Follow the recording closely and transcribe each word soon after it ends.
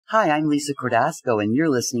Hi, I'm Lisa Cordasco, and you're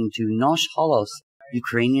listening to Nash Holos,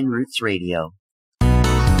 Ukrainian Roots Radio.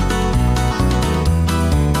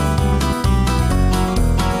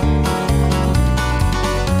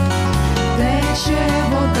 Тече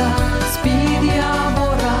вода з-під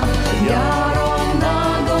явора, яром на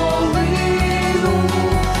долину,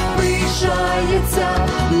 пишається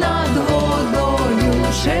над водою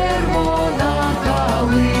червона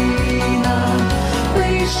калина,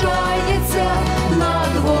 пишається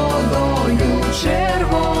над водою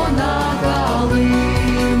червона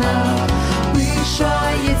калина,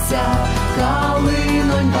 пишається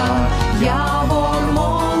калинонька, явор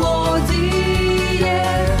молодіє,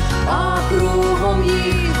 а кругом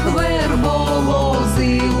їх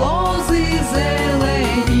верболози, лози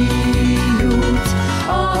зеленіють,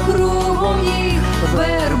 а кругом їх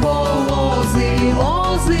верболози,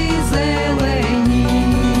 лози зеленіють.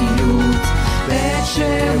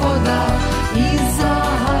 Тече вода із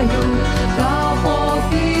загаю та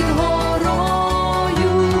попід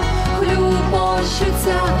горою,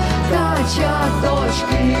 хлюпощуться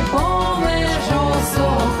качаточки поміж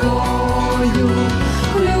осокою,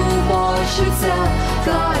 хлюпощуться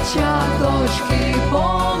качаточки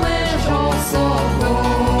поміж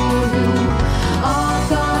осокою, а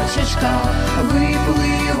качечка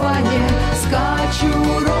випливає з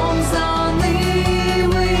качуром за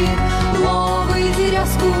ними, ловить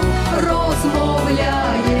рязку,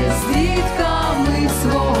 розмовляє з дітками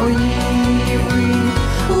своїми,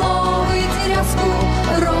 ловить рязку,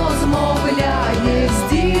 розмовляє з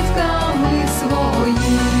дітками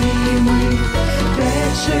своїми.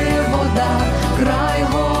 Тече вода, край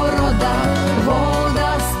города,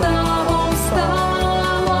 вода ставом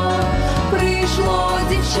стала, прийшло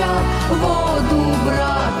дівча воду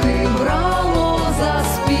брати, брало,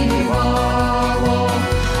 заспівало,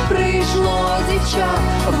 прийшло дівча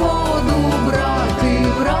воду брати,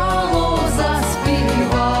 брало,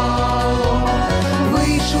 заспівало,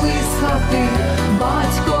 вийшли з хати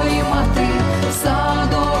батько і мати, в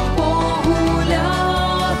садок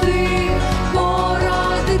погуляти,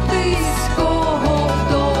 порадитись, кого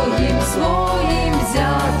хто їм своїм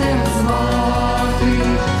зятем звати,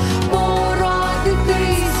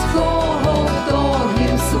 порадитись, кого хто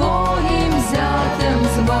їм своїм зятем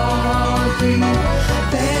звати.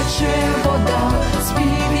 Тече вода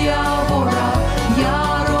з-під явора,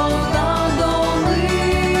 яром на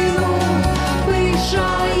долину,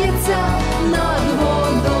 пишається над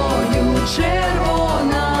водою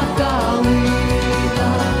червона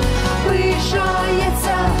калина,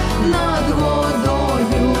 пишається над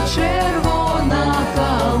водою червона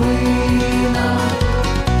калина.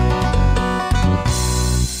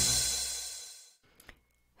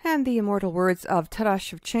 And the immortal words of Taras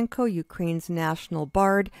Shevchenko, Ukraine's national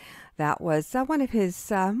bard. That was one of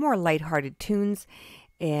his more lighthearted tunes,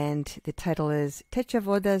 and the title is Teche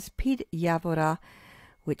voda z-pid yavora,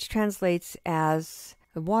 which translates as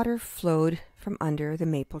the water flowed from under the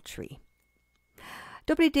maple tree.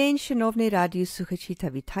 Добрий день, шановні радіослухачі, та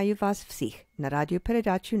вітаю вас всіх на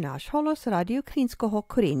радіопередачу «Наш Холос» радіо українського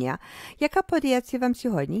коріння, яка подається вам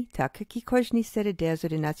сьогодні, так як і кожній середи з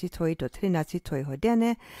 11 до 13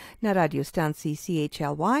 години на радіостанції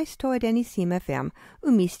CHLY 101,7 FM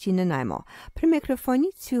у місті Nanaimo. При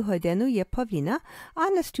мікрофоні цю годину є Павліна, а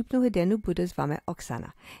наступну годину буде з вами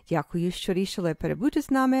Оксана. Дякую, що рішили перебути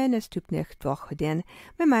з нами наступних 2 годин.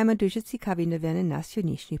 Ми маємо дуже цікаві новини на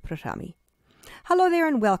сьогоднішній програмі. Hello there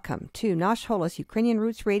and welcome to Nash Holos Ukrainian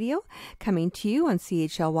Roots Radio, coming to you on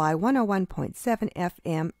CHLY 101.7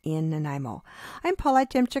 FM in Nanaimo. I'm Paula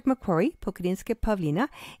Demchuk-McQuarrie, Pokudinska Pavlina,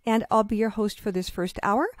 and I'll be your host for this first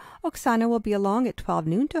hour. Oksana will be along at 12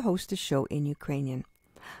 noon to host the show in Ukrainian.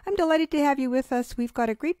 I'm delighted to have you with us. We've got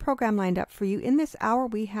a great program lined up for you. In this hour,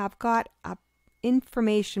 we have got a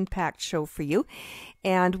information-packed show for you.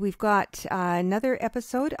 And we've got another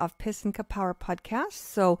episode of Pisanka Power Podcast,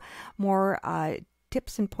 so more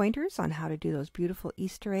tips and pointers on how to do those beautiful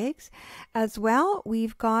Easter eggs. As well,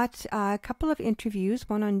 we've got a couple of interviews,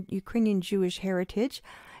 one on Ukrainian Jewish heritage,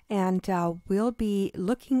 and we'll be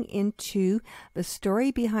looking into the story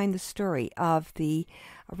behind the story of the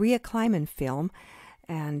Rhea Kleiman film.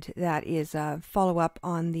 And that is a follow-up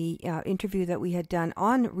on the interview that we had done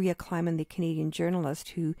on Rhea Kleiman, the Canadian journalist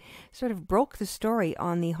who sort of broke the story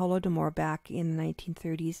on the Holodomor back in the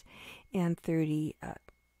 1930s and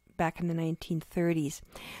back in the 1930s.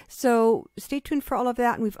 So stay tuned for all of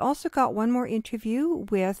that. And we've also got one more interview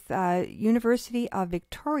with a University of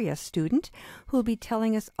Victoria student who will be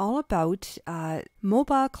telling us all about a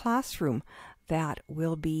mobile classroom that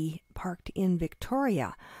will be parked in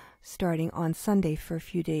Victoria starting on Sunday for a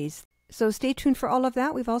few days So stay tuned for all of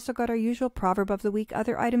that. We've also got our usual proverb of the week,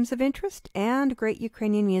 other items of interest, and great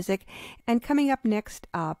Ukrainian music. And coming up next,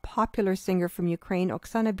 a popular singer from Ukraine,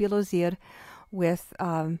 Oksana Bilozir, with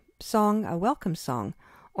a welcome song,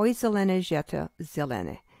 Oi Zelene Zheta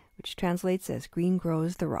Zelene, which translates as Green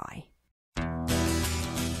Grows the Rye.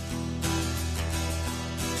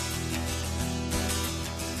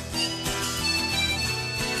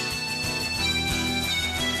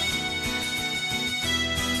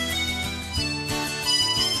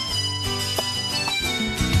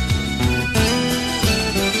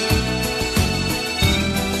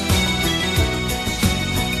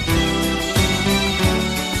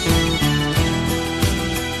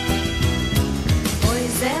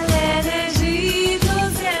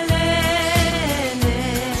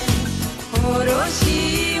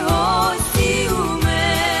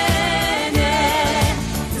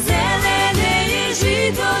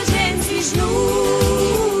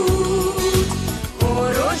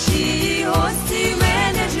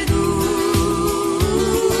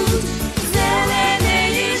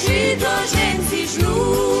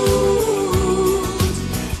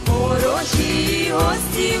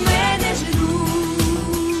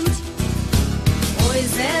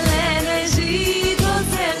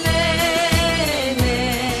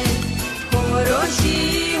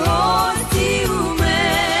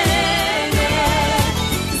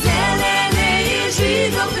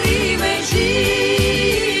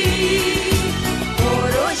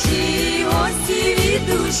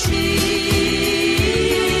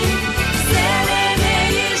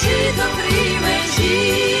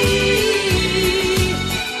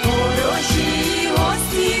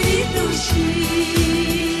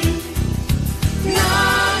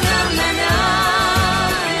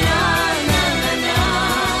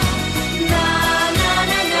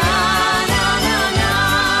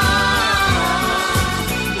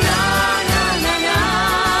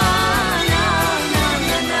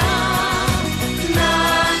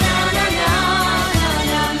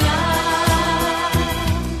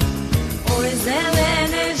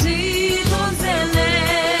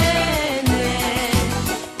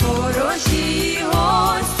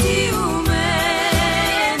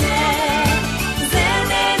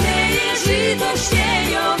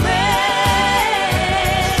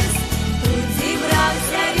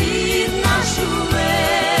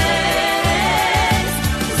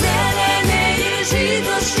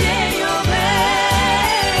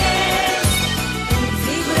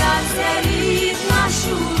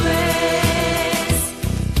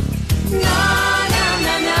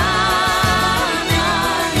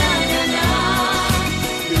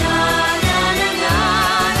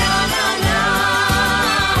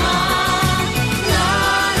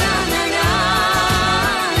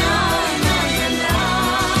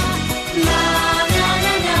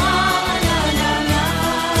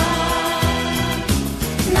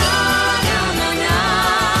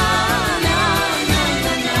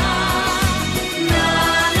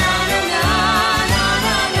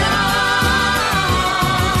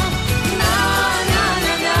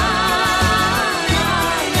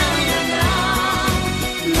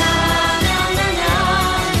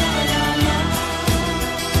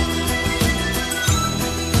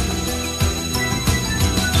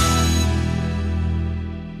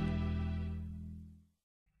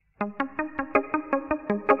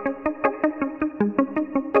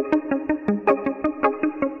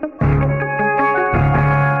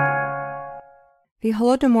 The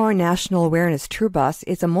Holodomor National Awareness Tour Bus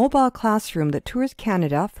is a mobile classroom that tours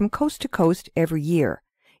Canada from coast to coast every year.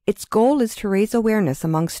 Its goal is to raise awareness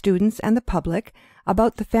among students and the public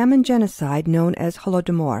about the famine genocide known as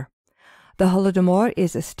Holodomor. The Holodomor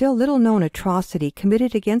is a still little-known atrocity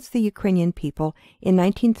committed against the Ukrainian people in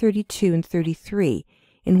 1932 and 33,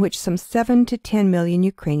 in which some 7 to 10 million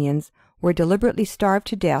Ukrainians were deliberately starved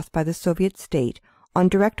to death by the Soviet state on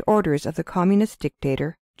direct orders of the communist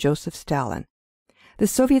dictator Joseph Stalin. The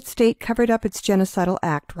Soviet state covered up its genocidal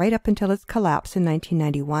act right up until its collapse in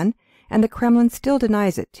 1991, and the Kremlin still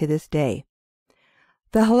denies it to this day.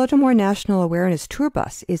 The Holodomor National Awareness Tour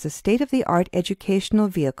Bus is a state-of-the-art educational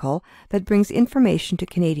vehicle that brings information to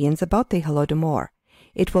Canadians about the Holodomor.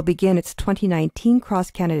 It will begin its 2019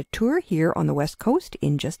 Cross-Canada tour here on the West Coast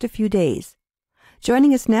in just a few days.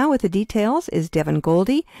 Joining us now with the details is Devin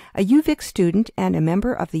Goldie, a UVic student and a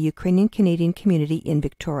member of the Ukrainian-Canadian community in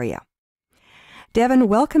Victoria. Devin,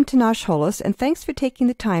 welcome to Nash Holos, and thanks for taking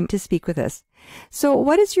the time to speak with us. So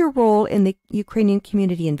what is your role in the Ukrainian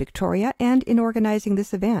community in Victoria and in organizing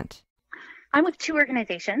this event? I'm with two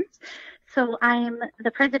organizations. So I'm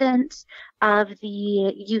the president of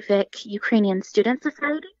the UVic Ukrainian Student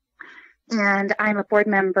Society, and I'm a board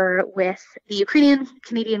member with the Ukrainian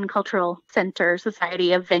Canadian Cultural Center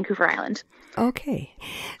Society of Vancouver Island. Okay.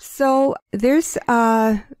 So there's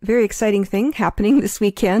a very exciting thing happening this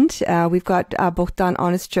weekend. We've got Bogdan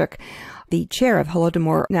Onischuk, the chair of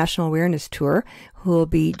Holodomor National Awareness Tour, who will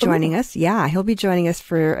be joining us. Yeah, he'll be joining us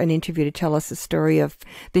for an interview to tell us the story of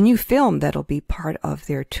the new film that'll be part of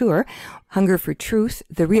their tour, Hunger for Truth,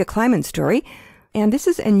 the Ria Kleiman story. And this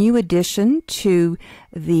is a new addition to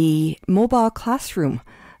the mobile classroom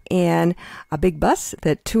and a big bus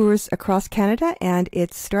that tours across Canada. And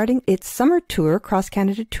it's starting its summer tour,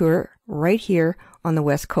 cross-Canada tour, right here on the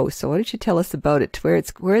West Coast. So why don't you tell us about it? Where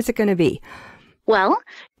is it going to be? Well,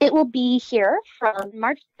 it will be here from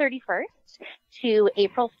March 31st to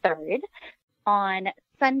April 3rd. On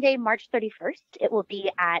Sunday, March 31st, it will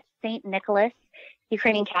be at St. Nicholas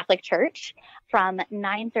Ukrainian Catholic Church from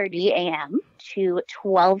 9:30 a.m. to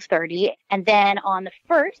 12:30. And then on the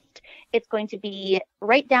 1st, it's going to be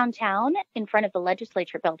right downtown in front of the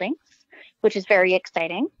legislature buildings, which is very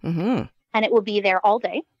exciting. Mm-hmm. And it will be there all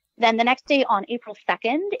day. Then the next day on April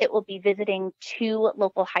 2nd, it will be visiting 2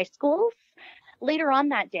 local high schools. Later on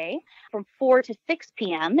that day, from 4 to 6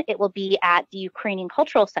 p.m., it will be at the Ukrainian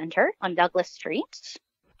Cultural Center on Douglas Street.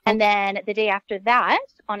 And then the day after that,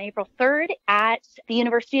 on April 3rd, at the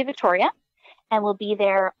University of Victoria, and we'll be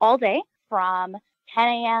there all day from 10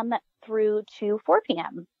 a.m. through to 4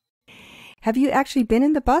 p.m. Have you actually been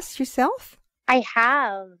in the bus yourself? I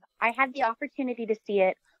have. I had the opportunity to see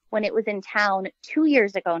it when it was in town 2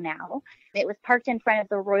 years ago now. It was parked in front of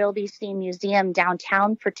the Royal BC Museum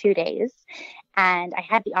downtown for 2 days, and I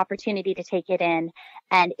had the opportunity to take it in,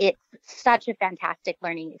 and it's such a fantastic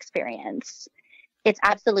learning experience. It's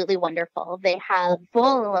absolutely wonderful. They have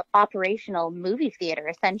full operational movie theater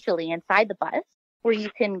essentially inside the bus where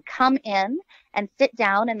you can come in and sit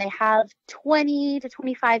down, and they have 20 to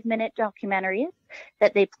 25-minute documentaries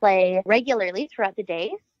that they play regularly throughout the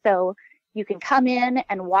day. So you can come in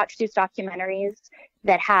and watch these documentaries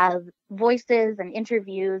that have voices and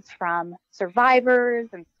interviews from survivors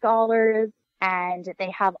and scholars, and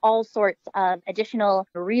they have all sorts of additional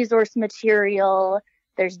resource material.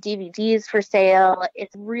 There's DVDs for sale.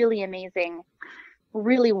 It's really amazing,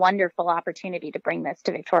 really wonderful opportunity to bring this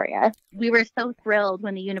to Victoria. We were so thrilled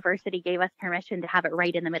when the university gave us permission to have it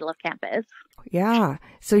right in the middle of campus. Yeah.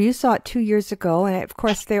 So you saw it 2 years ago, and of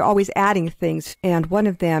course they're always adding things. And one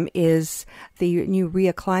of them is the new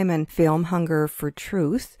Ria Kleiman film, Hunger for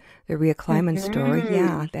Truth, the Ria Kleiman story.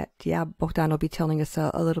 Yeah, Bogdan will be telling us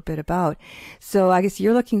a little bit about. So I guess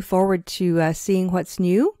you're looking forward to seeing what's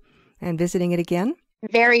new and visiting it again?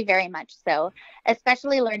 Very, very much so,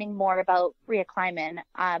 especially learning more about Ria Kleiman.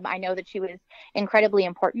 I know that she was incredibly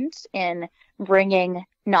important in bringing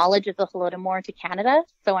knowledge of the Holodomor to Canada.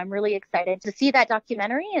 So I'm really excited to see that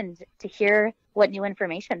documentary and to hear what new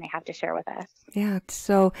information they have to share with us. Yeah.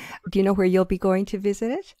 So do you know where you'll be going to visit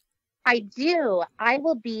it? I do. I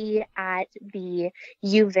will be at the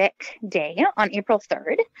UVic Day on April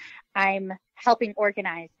 3rd. I'm helping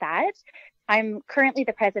organize that. I'm currently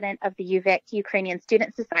the president of the UVic Ukrainian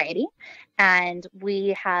Student Society, and we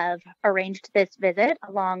have arranged this visit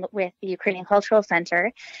along with the Ukrainian Cultural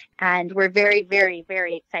Center, and we're very, very,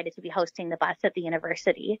 very excited to be hosting the bus at the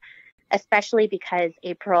university, especially because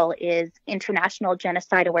April is International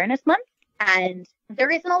Genocide Awareness Month, and there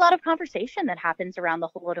isn't a lot of conversation that happens around the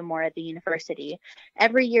Holodomor at the university.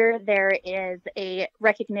 Every year there is a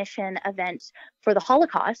recognition event for the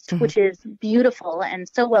Holocaust, which is beautiful and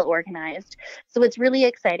so well organized. So it's really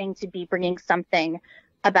exciting to be bringing something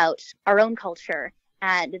about our own culture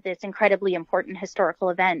and this incredibly important historical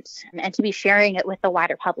event, and to be sharing it with the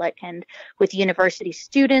wider public and with university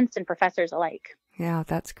students and professors alike. Yeah,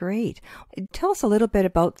 that's great. Tell us a little bit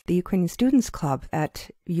about the Ukrainian Students Club at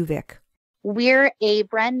UVic. We're a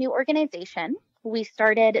brand new organization. We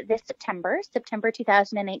started this September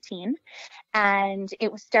 2018, and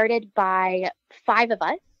it was started by 5 of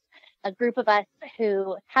us, a group of us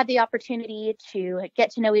who had the opportunity to get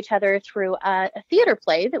to know each other through a theater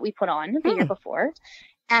play that we put on the year before,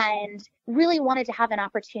 and really wanted to have an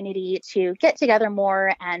opportunity to get together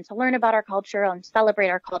more and to learn about our culture and celebrate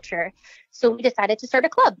our culture. So we decided to start a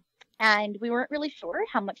club. And we weren't really sure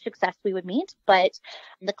how much success we would meet, but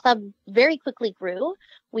the club very quickly grew.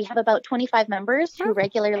 We have about 25 members who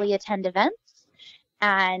regularly attend events,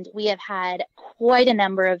 and we have had quite a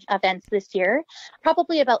number of events this year,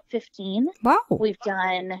 probably about 15. Wow. We've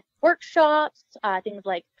done workshops, things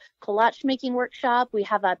like collage making workshop. We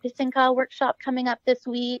have a pisanka workshop coming up this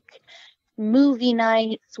week. Movie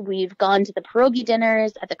nights. We've gone to the pierogi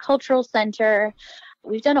dinners at the cultural center.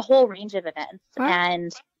 We've done a whole range of events,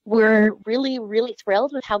 and we're really, really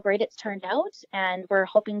thrilled with how great it's turned out, and we're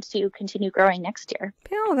hoping to continue growing next year.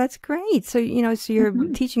 Oh, that's great. So, so you're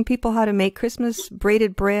teaching people how to make Christmas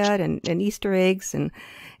braided bread and Easter eggs and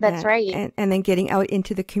That's right. And then getting out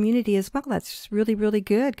into the community as well. That's really, really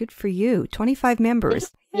good. Good for you. 25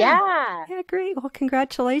 members. Yeah. Yeah, great. Well,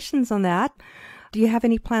 congratulations on that. Do you have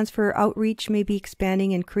any plans for outreach, maybe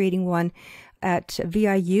expanding and creating one at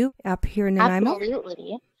VIU up here in Nanaimo?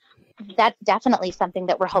 Absolutely. That's definitely something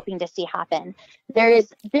that we're hoping to see happen.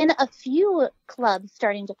 There's been a few clubs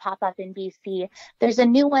starting to pop up in BC. There's a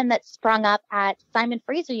new one that's sprung up at Simon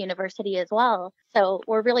Fraser University as well. So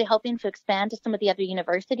we're really hoping to expand to some of the other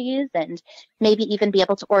universities and maybe even be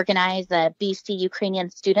able to organize a BC Ukrainian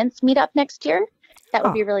students meetup next year. That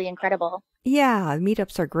would be really incredible. Yeah,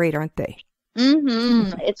 meetups are great, aren't they?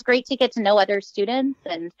 It's great to get to know other students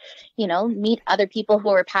and, meet other people who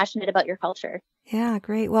are passionate about your culture. Yeah,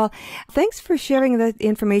 great. Well, thanks for sharing the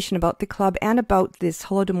information about the club and about this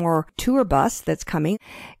Holodomor tour bus that's coming.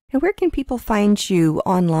 And where can people find you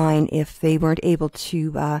online if they weren't able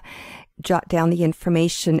to jot down the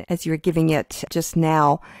information as you were giving it just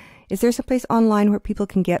now? Is there some place online where people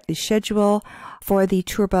can get the schedule for the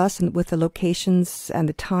tour bus and with the locations and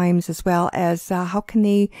the times, as well as how can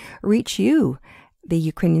they reach you, the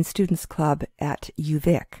Ukrainian Students Club at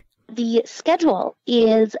UVic? The schedule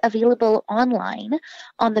is available online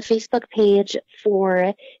on the Facebook page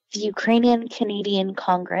for the Ukrainian Canadian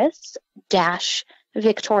Congress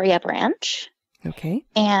Victoria branch. Okay.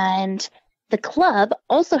 And the club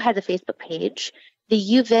also has a Facebook page, the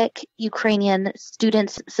UVic Ukrainian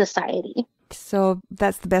Students Society. So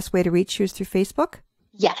that's the best way to reach you is through Facebook?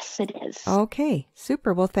 Yes, it is. Okay,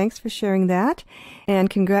 super. Well, thanks for sharing that. And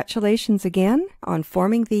congratulations again on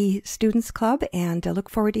forming the Students Club, and I look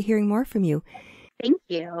forward to hearing more from you. Thank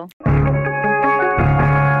you.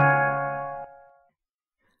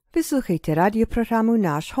 Ви слухаєте радіопрограму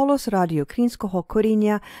 «Наш Холос» радіо українського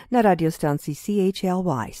коріння на радіостанції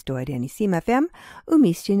CHLY 101.7 FM у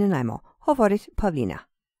місті Nanaimo. Говорить Павліна.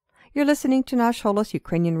 You're listening to Nash Holos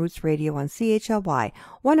Ukrainian Roots Radio on CHLY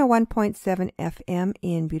 101.7 FM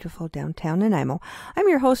in beautiful downtown Nanaimo. I'm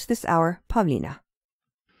your host this hour, Pavlina.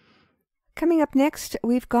 Coming up next,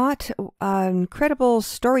 we've got an incredible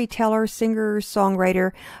storyteller, singer, songwriter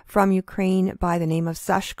from Ukraine by the name of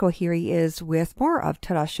Sashko. Here he is with more of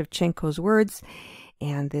Taras Shevchenko's words.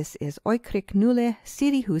 And this is Oi kriknule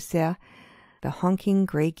siri huse, the honking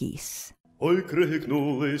gray geese. Ой,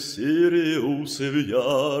 крикнули сірі уси в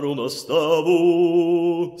яру на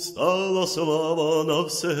ставу, стала слава на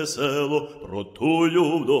все село про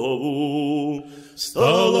тую вдову.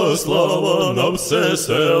 Стала слава на все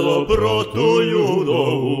село про тую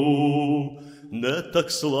вдову. Не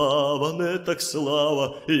так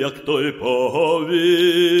слава, як той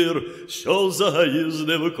поговір, що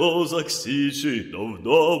заїздив козак Січі до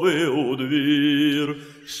вдови у двір.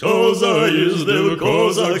 Що заїздив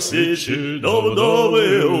козак Січі до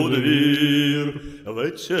вдови у двір.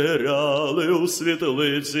 Вечеряли у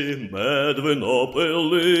світлиці, мед вино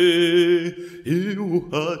пили, і у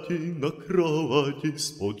хаті на кроваті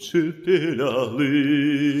спочити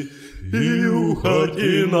лягли. І у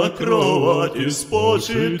хаті на кроваті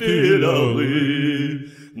спочити лягли.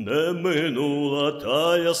 Не минула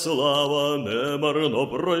тая слава, не марно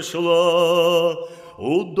пройшла.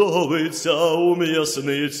 Удовиця у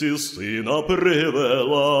м'ясниці сина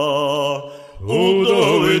привела.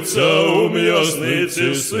 Удовиця у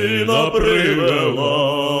м'ясниці сина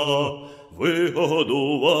привела.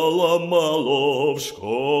 Вигодувала малого, в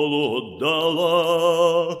школу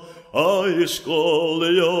отдала. А із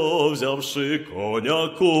школи його взявши коня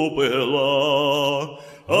купила.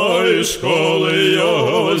 А із школи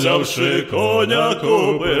його взявши коня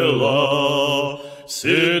купила.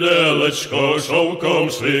 Сіделечко шовком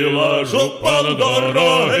шила, жупан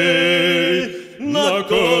дорогий, на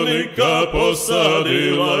коника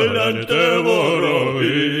посадила, гляньте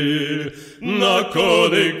вороги. На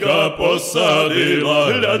коника посадила,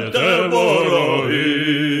 гляньте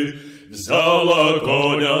вороги. Взяла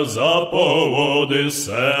коня за поводи,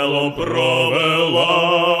 селом провела,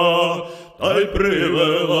 та й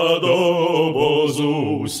привела до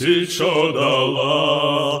обозу, січо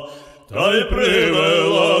дала. Та й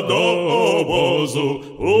привела до обозу,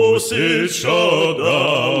 січо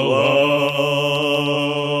дала.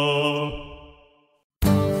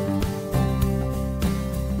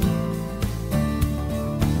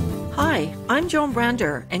 Hi, I'm Joan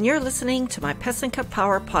Brander, and you're listening to my Pesanka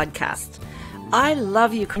Power podcast. I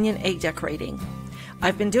love Ukrainian egg decorating.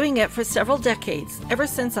 I've been doing it for several decades, ever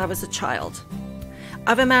since I was a child.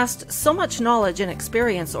 I've amassed so much knowledge and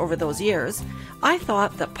experience over those years, I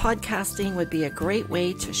thought that podcasting would be a great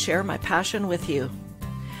way to share my passion with you.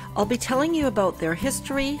 I'll be telling you about their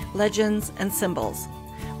history, legends, and symbols.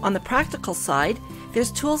 On the practical side,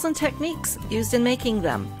 there's tools and techniques used in making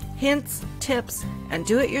them, hints, tips, and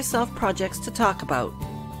do-it-yourself projects to talk about.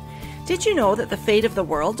 Did you know that the fate of the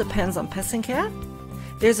world depends on Pesinke?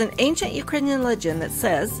 There's an ancient Ukrainian legend that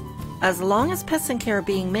says, as long as Pesinke are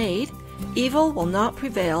being made, evil will not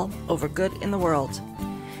prevail over good in the world.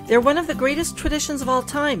 They're one of the greatest traditions of all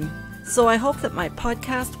time, so I hope that my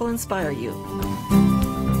podcast will inspire you.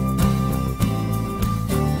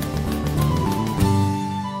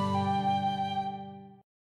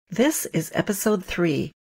 This is episode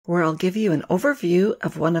 3, where I'll give you an overview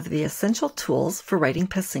of one of the essential tools for writing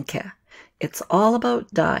Pesinke. It's all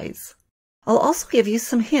about dyes. I'll also give you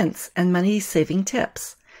some hints and money-saving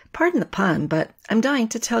tips. Pardon the pun, but I'm dying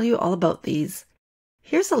to tell you all about these.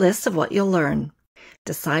 Here's a list of what you'll learn.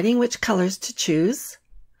 Deciding which colors to choose,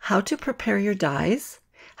 how to prepare your dyes,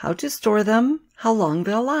 how to store them, how long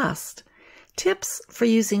they'll last, tips for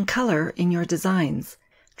using color in your designs,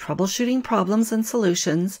 troubleshooting problems and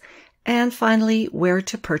solutions, and finally, where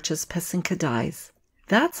to purchase Pesinke dyes.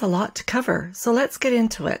 That's a lot to cover, so let's get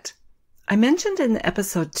into it. I mentioned in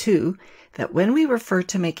episode 2 that when we refer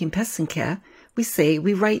to making Pesinke, we say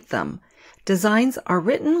we write them. Designs are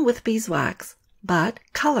written with beeswax, but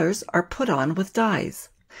colors are put on with dyes.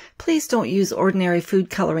 Please don't use ordinary food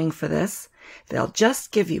coloring for this. They'll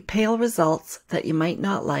just give you pale results that you might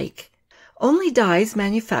not like. Only dyes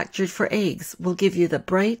manufactured for eggs will give you the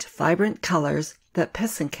bright, vibrant colors that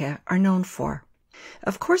Pesinke are known for.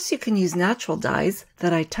 Of course, you can use natural dyes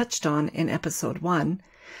that I touched on in episode 1,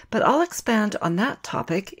 but I'll expand on that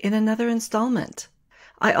topic in another installment.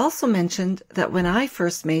 I also mentioned that when I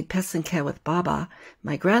first made Pesinke with Baba,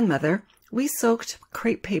 my grandmother, we soaked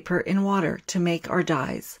crepe paper in water to make our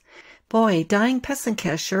dyes. Boy, dyeing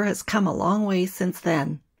Pesinke sure has come a long way since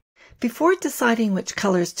then. Before deciding which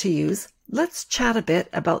colors to use, let's chat a bit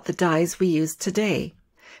about the dyes we use today.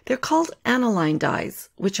 They're called aniline dyes,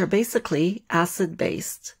 which are basically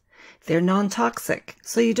acid-based. They're non-toxic,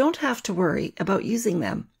 so you don't have to worry about using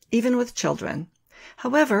them, even with children.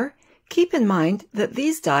 However, keep in mind that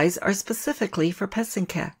these dyes are specifically for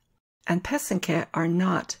Pesinke, and Pesinke are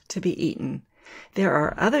not to be eaten. There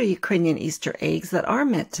are other Ukrainian Easter eggs that are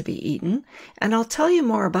meant to be eaten, and I'll tell you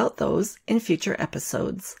more about those in future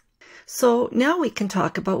episodes. So now we can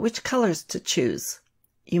talk about which colors to choose.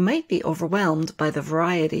 You might be overwhelmed by the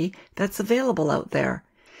variety that's available out there.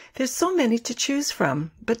 There's so many to choose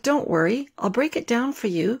from, but don't worry, I'll break it down for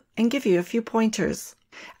you and give you a few pointers.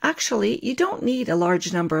 Actually, you don't need a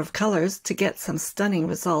large number of colors to get some stunning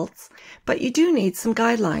results, but you do need some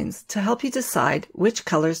guidelines to help you decide which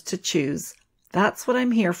colors to choose. That's what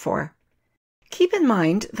I'm here for. Keep in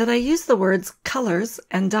mind that I use the words colors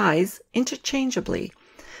and dyes interchangeably,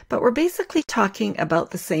 but we're basically talking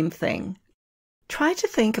about the same thing. Try to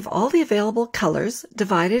think of all the available colors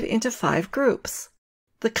divided into 5 groups.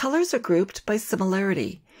 The colors are grouped by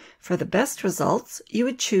similarity. For the best results, you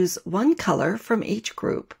would choose one color from each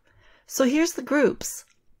group. So here's the groups.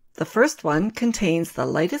 The first one contains the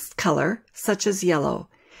lightest color, such as yellow.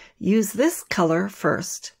 Use this color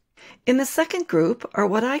first. In the second group are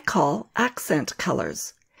what I call accent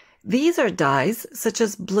colors. These are dyes such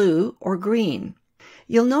as blue or green.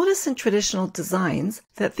 You'll notice in traditional designs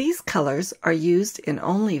that these colors are used in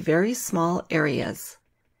only very small areas.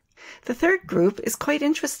 The third group is quite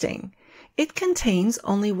interesting. It contains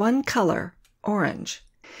only one color, orange.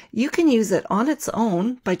 You can use it on its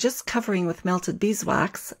own by just covering with melted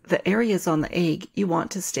beeswax the areas on the egg you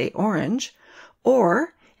want to stay orange,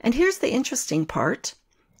 or, and here's the interesting part,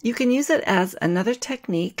 you can use it as another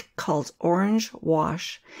technique called orange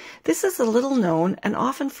wash. This is a little known and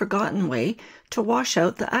often forgotten way to wash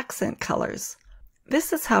out the accent colors.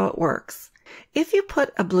 This is how it works. If you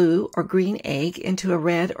put a blue or green egg into a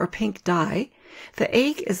red or pink dye, the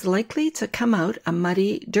egg is likely to come out a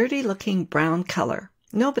muddy, dirty-looking brown color.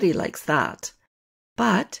 Nobody likes that.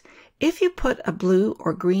 But if you put a blue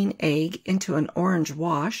or green egg into an orange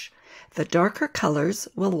wash, the darker colors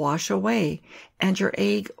will wash away, and your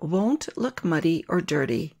egg won't look muddy or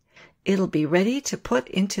dirty. It'll be ready to put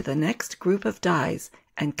into the next group of dyes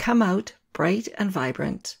and come out bright and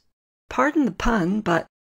vibrant. Pardon the pun, but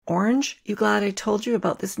orange, you glad I told you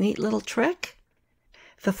about this neat little trick?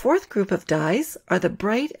 The fourth group of dyes are the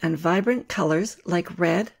bright and vibrant colors like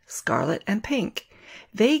red, scarlet, and pink.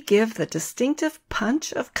 They give the distinctive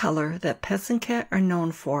punch of color that Pesinke are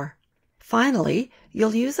known for. Finally,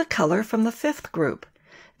 you'll use a color from the fifth group.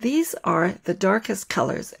 These are the darkest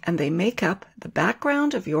colors, and they make up the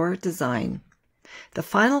background of your design. The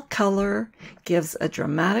final color gives a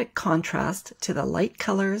dramatic contrast to the light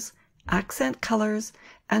colors, accent colors,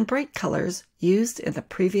 and bright colors used in the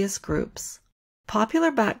previous groups. Popular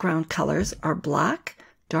background colors are black,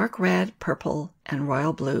 dark red, purple, and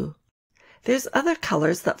royal blue. There's other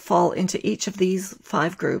colors that fall into each of these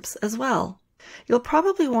 5 groups as well. You'll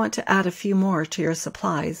probably want to add a few more to your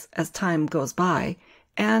supplies as time goes by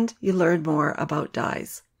and you learn more about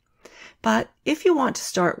dyes. But if you want to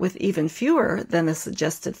start with even fewer than the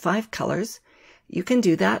suggested 5 colors, you can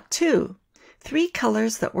do that too. 3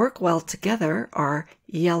 colors that work well together are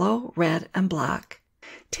yellow, red, and black.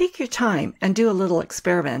 Take your time and do a little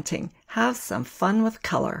experimenting. Have some fun with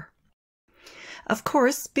color. Of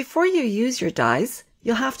course, before you use your dyes,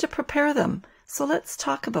 you'll have to prepare them, so let's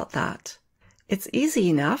talk about that. It's easy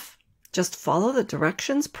enough. Just follow the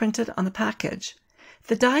directions printed on the package.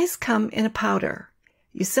 The dyes come in a powder.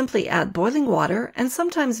 You simply add boiling water and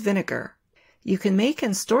sometimes vinegar. You can make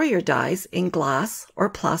and store your dyes in glass or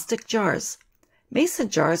plastic jars. Mason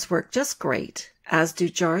jars work just great, as do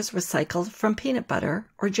jars recycled from peanut butter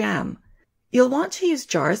or jam. You'll want to use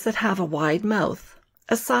jars that have a wide mouth.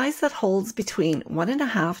 A size that holds between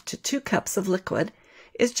 1.5 to 2 cups of liquid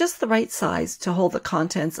is just the right size to hold the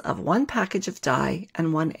contents of 1 package of dye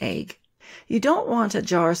and 1 egg. You don't want a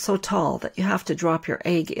jar so tall that you have to drop your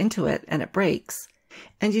egg into it and it breaks.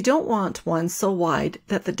 And you don't want one so wide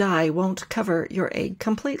that the dye won't cover your egg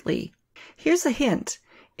completely. Here's a hint.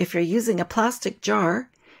 If you're using a plastic jar,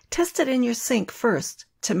 test it in your sink first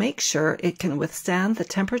to make sure it can withstand the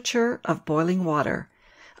temperature of boiling water.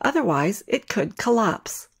 Otherwise, it could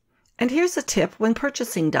collapse. And here's a tip when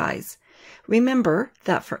purchasing dyes. Remember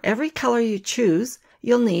that for every color you choose,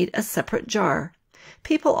 you'll need a separate jar.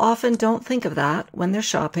 People often don't think of that when they're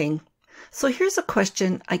shopping. So here's a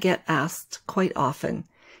question I get asked quite often.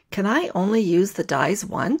 Can I only use the dyes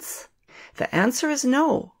once? The answer is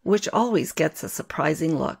no, which always gets a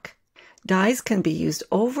surprising look. Dyes can be used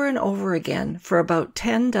over and over again for about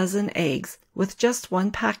 10 dozen eggs with just 1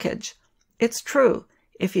 package. It's true.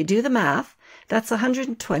 If you do the math, that's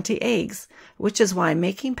 120 eggs, which is why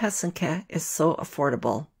making pesinke is so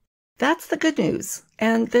affordable. That's the good news,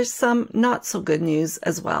 and there's some not so good news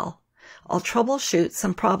as well. I'll troubleshoot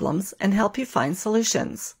some problems and help you find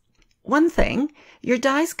solutions. One thing, your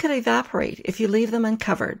dyes could evaporate if you leave them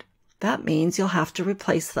uncovered. That means you'll have to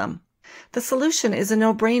replace them. The solution is a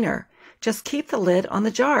no-brainer. Just keep the lid on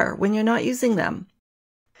the jar when you're not using them.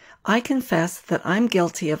 I confess that I'm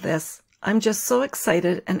guilty of this. I'm just so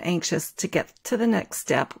excited and anxious to get to the next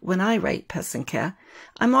step when I write pesinke.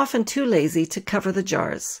 I'm often too lazy to cover the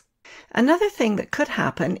jars. Another thing that could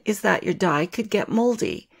happen is that your dye could get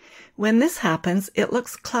moldy. When this happens, it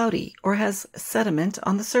looks cloudy or has sediment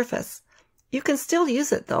on the surface. You can still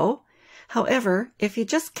use it though. However, if you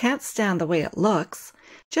just can't stand the way it looks,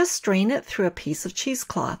 just strain it through a piece of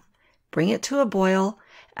cheesecloth. Bring it to a boil,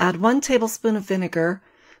 add 1 tablespoon of vinegar,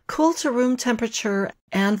 cool to room temperature,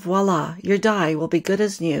 and voila, your dye will be good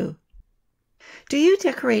as new. Do you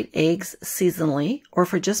decorate eggs seasonally or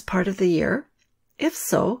for just part of the year? If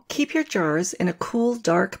so, keep your jars in a cool,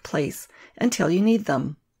 dark place until you need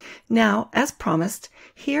them. Now, as promised,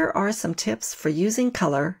 here are some tips for using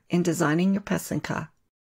color in designing your pesinke.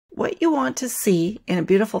 What you want to see in a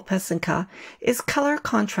beautiful pesinke is color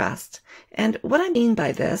contrast, and what I mean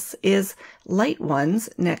by this is light ones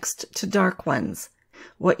next to dark ones.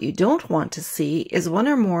 What you don't want to see is one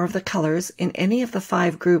or more of the colors in any of the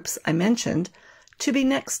 5 groups I mentioned to be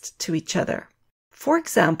next to each other. For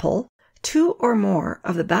example, 2 or more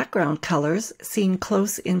of the background colors seen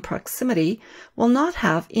close in proximity will not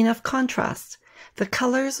have enough contrast. The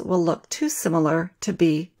colors will look too similar to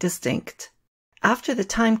be distinct. After the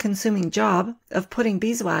time-consuming job of putting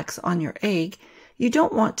beeswax on your egg, you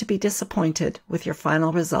don't want to be disappointed with your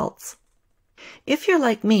final results. If you're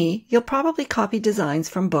like me, you'll probably copy designs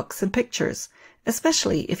from books and pictures,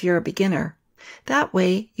 especially if you're a beginner. That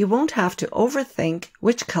way, you won't have to overthink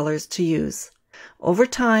which colors to use. Over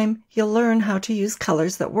time, you'll learn how to use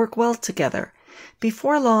colors that work well together.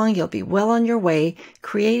 Before long, you'll be well on your way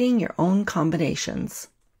creating your own combinations.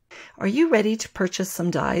 Are you ready to purchase some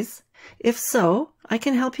dyes? If so, I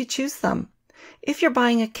can help you choose them. If you're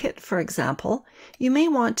buying a kit, for example, you may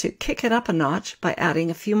want to kick it up a notch by adding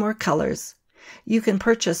a few more colors. You can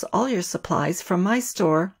purchase all your supplies from my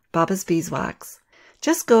store, Baba's Beeswax.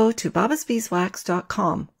 Just go to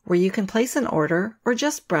babasbeeswax.com where you can place an order or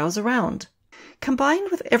just browse around. Combined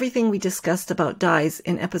with everything we discussed about dyes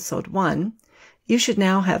in episode 1, you should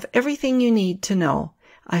now have everything you need to know.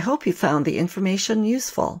 I hope you found the information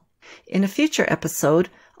useful. In a future episode,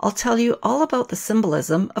 I'll tell you all about the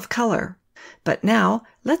symbolism of color. But now,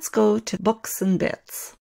 let's go to Books and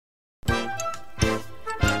Bits.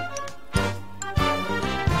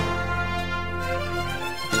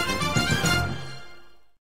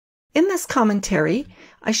 In this commentary,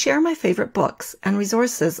 I share my favorite books and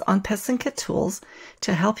resources on Pesinka tools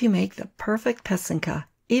to help you make the perfect Pesinka,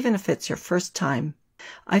 even if it's your first time.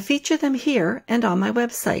 I feature them here and on my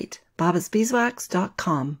website,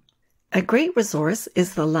 babasbeeswax.com. A great resource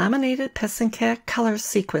is the Laminated Pesinka Color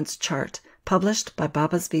Sequence Chart, published by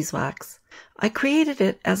Babas Beeswax. I created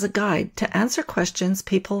it as a guide to answer questions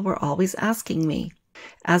people were always asking me.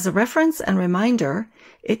 As a reference and reminder,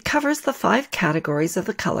 it covers the 5 categories of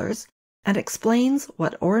the colors and explains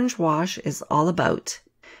what orange wash is all about.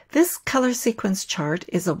 This color sequence chart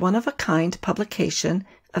is a one-of-a-kind publication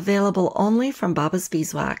available only from Babas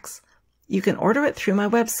Beeswax. You can order it through my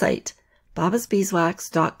website,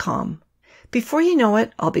 babasbeeswax.com. Before you know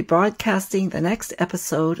it, I'll be broadcasting the next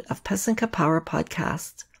episode of Pesinka Power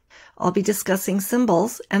Podcast. I'll be discussing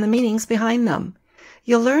symbols and the meanings behind them.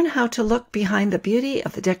 You'll learn how to look behind the beauty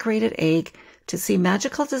of the decorated egg to see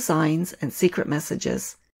magical designs and secret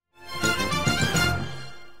messages.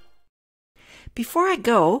 Before I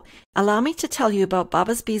go, allow me to tell you about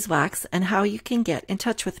Babas Beeswax and how you can get in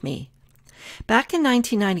touch with me. Back in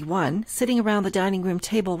 1991, sitting around the dining room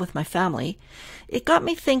table with my family, it got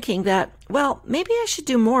me thinking that, well, maybe I should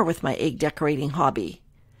do more with my egg decorating hobby.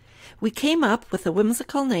 We came up with the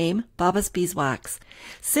whimsical name Babas Beeswax.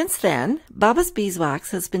 Since then, Babas Beeswax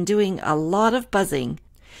has been doing a lot of buzzing.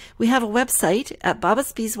 We have a website at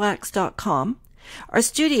babasbeeswax.com. Our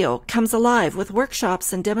studio comes alive with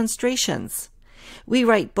workshops and demonstrations. We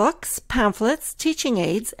write books, pamphlets, teaching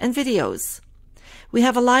aids, and videos. We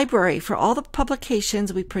have a library for all the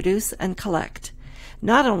publications we produce and collect.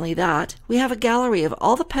 Not only that, we have a gallery of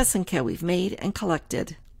all the Pesinka we've made and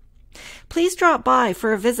collected. Please drop by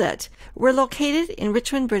for a visit. We're located in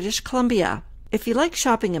Richmond, British Columbia. If you like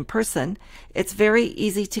shopping in person, it's very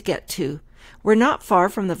easy to get to. We're not far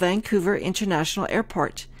from the Vancouver International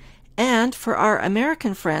Airport. And for our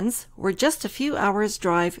American friends, we're just a few hours'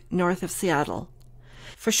 drive north of Seattle.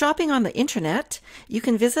 For shopping on the internet, you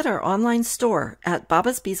can visit our online store at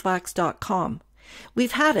babasbeeswax.com.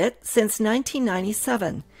 We've had it since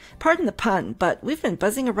 1997. Pardon the pun, but we've been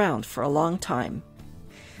buzzing around for a long time.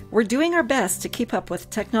 We're doing our best to keep up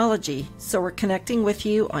with technology, so we're connecting with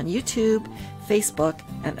you on YouTube, Facebook,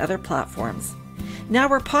 and other platforms. Now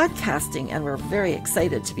we're podcasting, and we're very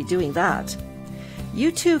excited to be doing that.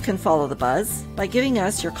 You too can follow the buzz by giving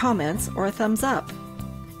us your comments or a thumbs up.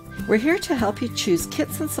 We're here to help you choose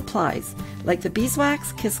kits and supplies like the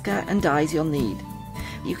beeswax, kiska, and dyes you'll need.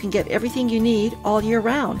 You can get everything you need all year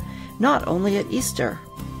round, not only at Easter.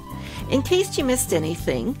 In case you missed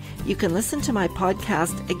anything, you can listen to my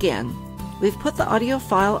podcast again. We've put the audio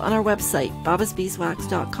file on our website,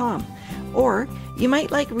 babasbeeswax.com, or you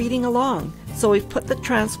might like reading along, so we've put the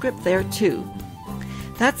transcript there too.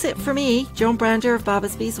 That's it for me, Joan Brander of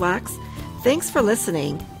Babas Beeswax. Thanks for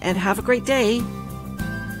listening, and have a great day.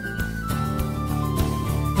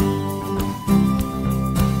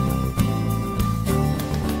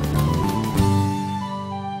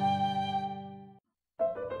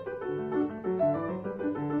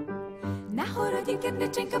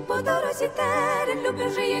 Дівчинка по дорозі терен, люблю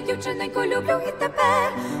же я дівчиненько, люблю і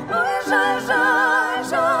тепер. Ой, жаль, жаль,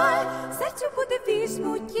 жаль, серцю буде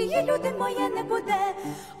візьмуть, її люди моє не буде.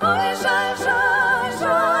 Ой, жаль, жаль,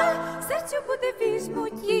 жаль, серцю буде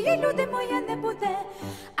візьмуть, її люди моє не буде.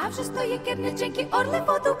 А вже з тої керниченьки орли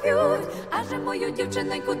воду п'ють, а вже мою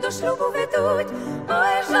дівчиненьку до шлюбу ведуть.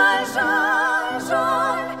 Ой, жаль, жаль,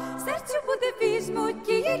 жаль, серцю буде візьмуть,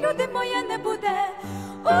 її люди моє не буде.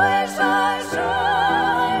 Ой, жаль,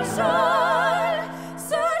 жаль, жаль,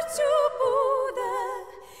 серцю буде,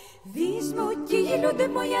 візьмуть її люди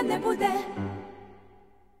моє не буде.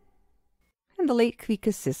 And the late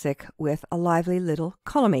Kvika Sisek with a lively little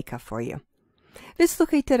kolomejka for you.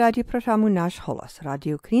 Vyslухайте радіопрограму Nash Holos,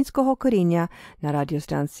 радіо українського коріння на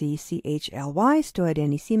радіостанції CHLY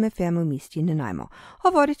 101.7 FM у місті Nanaimo.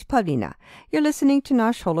 Говорить Pavlina. You're listening to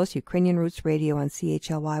Nash Holos, Ukrainian Roots Radio on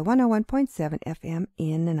CHLY 101.7 FM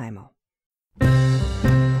in Nanaimo.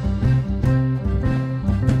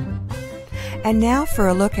 And now for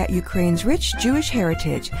a look at Ukraine's rich Jewish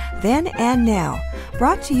heritage, then and now,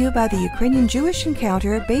 brought to you by the Ukrainian Jewish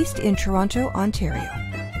Encounter based in Toronto, Ontario.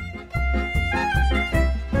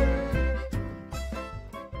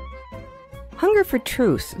 Hunger for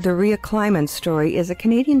Truth, the Rhea Kleiman story, is a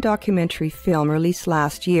Canadian documentary film released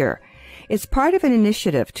last year. It's part of an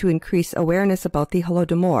initiative to increase awareness about the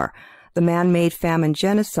Holodomor, the man-made famine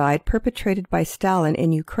genocide perpetrated by Stalin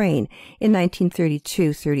in Ukraine in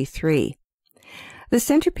 1932-33. The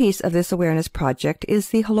centerpiece of this awareness project is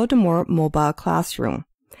the Holodomor Mobile Classroom.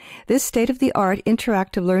 This state-of-the-art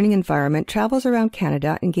interactive learning environment travels around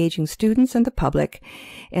Canada, engaging students and the public,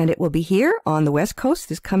 and it will be here on the West Coast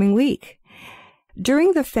this coming week.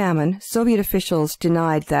 During the famine, Soviet officials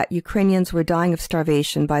denied that Ukrainians were dying of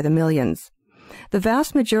starvation by the millions. The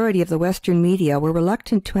vast majority of the Western media were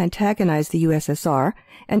reluctant to antagonize the USSR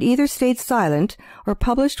and either stayed silent or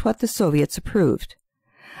published what the Soviets approved.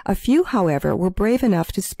 A few, however, were brave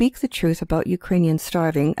enough to speak the truth about Ukrainians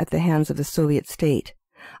starving at the hands of the Soviet state.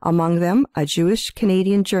 Among them, a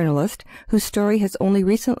Jewish-Canadian journalist whose story has only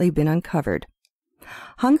recently been uncovered.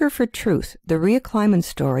 Hunger for Truth, the Rhea Kleiman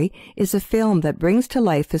story, is a film that brings to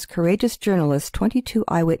life this courageous journalist's 22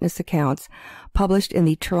 eyewitness accounts published in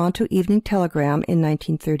the Toronto Evening Telegram in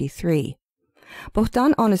 1933.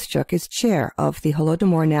 Bohdan Onischuk is chair of the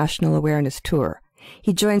Holodomor National Awareness Tour.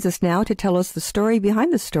 He joins us now to tell us the story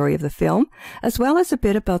behind the story of the film, as well as a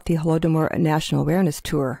bit about the Holodomor National Awareness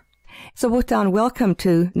Tour. So, Bohdan, welcome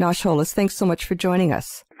to Nash Holos. Thanks so much for joining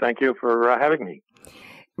us. Thank you for having me.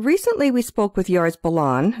 Recently, we spoke with Yars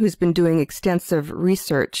Balan, who's been doing extensive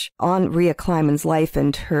research on Rhea Kleiman's life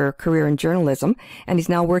and her career in journalism, and he's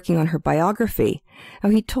now working on her biography. Now,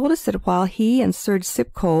 he told us that while he and Serge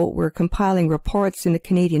Sipko were compiling reports in the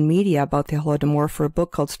Canadian media about the Holodomor for a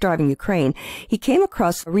book called Starving Ukraine, he came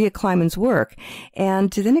across Rhea Kleiman's work, and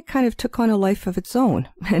then it kind of took on a life of its own,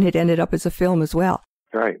 and it ended up as a film as well.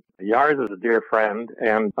 Right. Yars is a dear friend,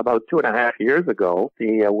 and about 2.5 years ago,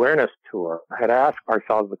 the Awareness Tour had asked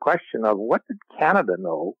ourselves the question of what did Canada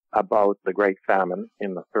know about the Great Famine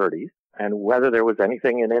in the 30s, and whether there was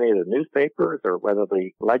anything in any of the newspapers or whether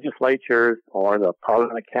the legislatures or the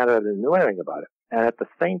Parliament of Canada knew anything about it. And at the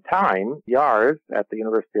same time, Yars at the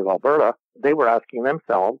University of Alberta, they were asking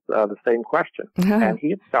themselves the same question, and he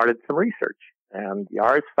had started some research. And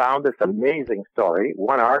Yars found this amazing story,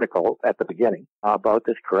 one article at the beginning, about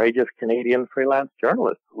this courageous Canadian freelance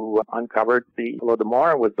journalist who uncovered the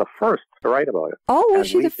Holodomor and was the first to write about it. Oh, was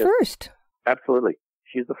she the first? Absolutely.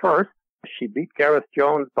 She's the first. She beat Gareth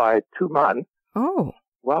Jones by 2 months. Oh.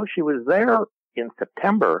 Well, she was there in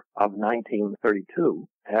September of 1932,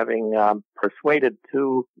 having persuaded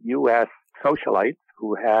 2 U.S. socialites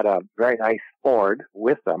who had a very nice Ford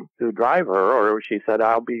with them to drive her, or she said,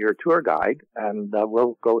 I'll be your tour guide, and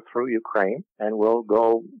we'll go through Ukraine, and we'll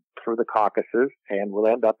go through the Caucasus, and we'll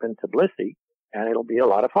end up in Tbilisi, and it'll be a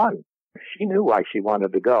lot of fun. She knew why she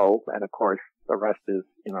wanted to go, and of course, the rest is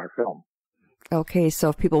in our film. Okay, so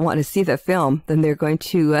if people want to see the film, then they're going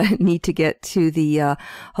to need to get to the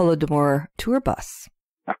Holodomor tour bus.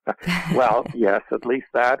 Well, yes, at least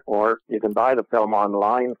that, or you can buy the film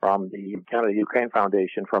online from the Canada-Ukraine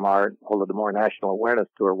Foundation from our Holodomor National Awareness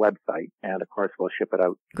Tour website, and of course we'll ship it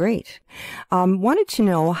out. Great. Wanted to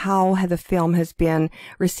know how the film has been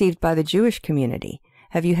received by the Jewish community.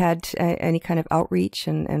 Have you had any kind of outreach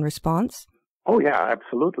and response? Oh, yeah,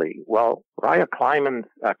 absolutely. Well, Rhea Kleiman's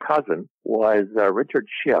cousin was Richard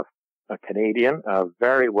Schiff, a Canadian, a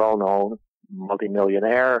very well-known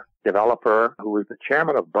multimillionaire developer who was the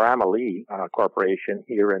chairman of Bramalea Corporation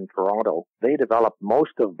here in Toronto. They developed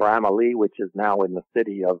most of Bramalea, which is now in the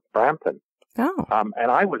city of Brampton. Oh.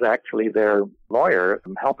 And I was actually their lawyer,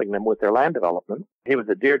 helping them with their land development. He was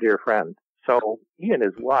a dear, dear friend. So he and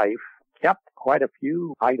his wife kept quite a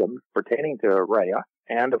few items pertaining to Rhea,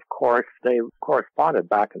 and of course they corresponded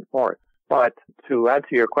back and forth. But to answer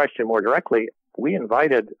your question more directly, we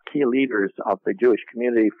invited key leaders of the Jewish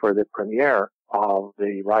community for the premiere of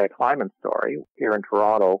the Rhea Kleiman story here in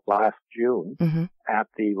Toronto last June at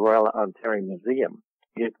the Royal Ontario Museum.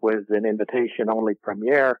 It was an invitation-only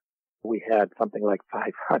premiere. We had something like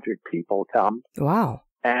 500 people come. Wow.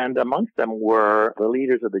 And amongst them were the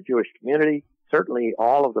leaders of the Jewish community, certainly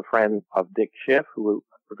all of the friends of Dick Schiff, who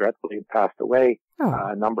regretfully passed away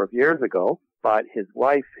a number of years ago, but his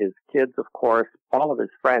wife, his kids, of course, all of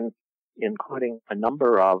his friends, including a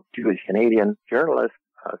number of Jewish Canadian journalists,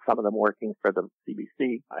 some of them working for the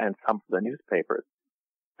CBC and some for the newspapers.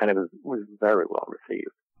 And it was very well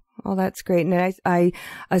received. Oh, that's great. And I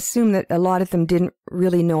assume that a lot of them didn't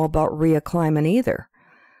really know about Rhea Kleiman either.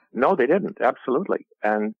 No, they didn't. Absolutely.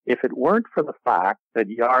 And if it weren't for the fact that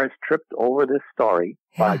Yars tripped over this story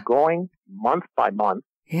by going month by month,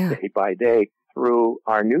 day by day, through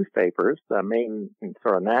our newspapers, the main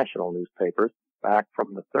sort of national newspapers back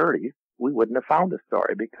from the 30s, we wouldn't have found the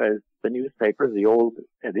story because the newspapers, the old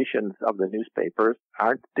editions of the newspapers,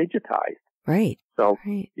 aren't digitized. Right. So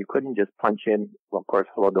Right. you couldn't just punch in, well, of course,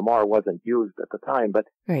 Holodomor wasn't used at the time, but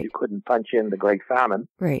Right. you couldn't punch in the Great Famine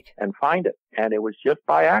Right. and find it. And it was just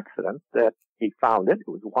by accident that he found it. It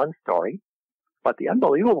was one story. But the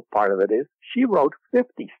unbelievable part of it is she wrote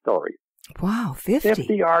 50 stories, Wow, 50.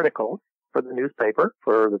 50 articles for the newspaper,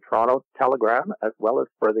 for the Toronto Telegram, as well as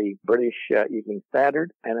for the British Evening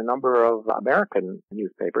Standard and a number of American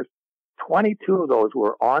newspapers. 22 of those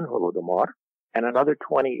were on Holodomor, and another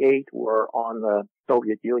 28 were on the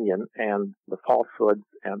Soviet Union and the falsehoods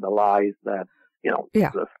and the lies that,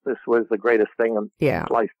 Yeah. this was the greatest thing in Yeah.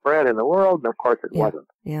 sliced bread in the world, and of course it Yeah. wasn't.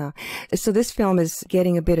 Yeah. So this film is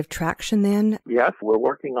getting a bit of traction then? Yes, we're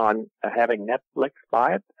working on having Netflix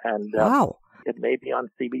buy it, and Wow. it may be on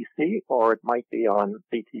CBC, or it might be on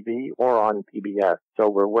CTV, or on PBS. So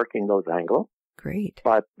we're working those angles. Great.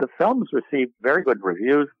 But the film's received very good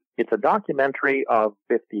reviews. It's a documentary of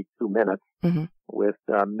 52 minutes Mm-hmm. with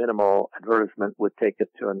minimal advertisement, would take it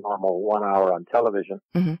to a normal 1 hour on television.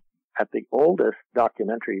 Mm-hmm. At the oldest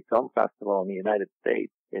documentary film festival in the United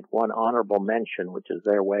States, it won honorable mention, which is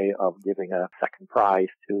their way of giving a second prize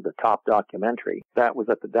to the top documentary. That was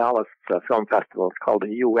at the Dallas Film Festival. It's called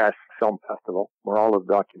the U.S. Film Festival, where all of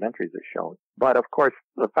the documentaries are shown. But of course,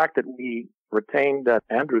 the fact that we retained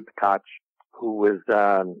Andrew Tkach, who was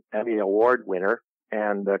an Emmy Award winner,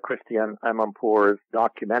 and Christian Amanpour's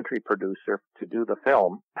documentary producer to do the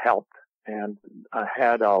film helped, and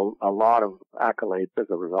had a lot of accolades as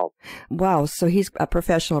a result. Wow. So he's a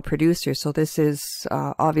professional producer. So this is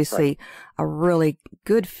obviously a really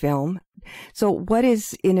good film. So what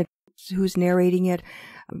is in it? Who's narrating it?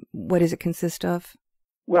 What does it consist of?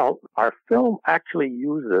 Well, our film actually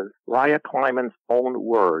uses Raya Kleiman's own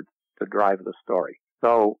words to drive the story.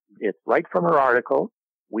 So it's right from her article.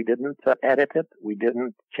 We didn't edit it. We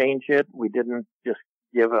didn't change it. We didn't just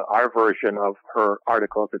give our version of her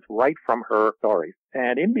articles. It's right from her stories.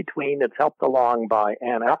 And in between, it's helped along by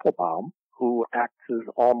Anne Applebaum, who acts as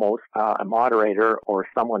almost a moderator or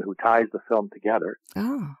someone who ties the film together.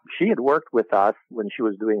 Oh, She had worked with us when she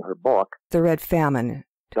was doing her book, The Red Famine.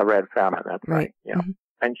 The Red Famine. That's right. Yeah. Mm-hmm.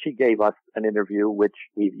 And she gave us an interview, which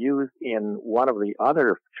we've used in one of the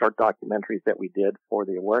other short documentaries that we did for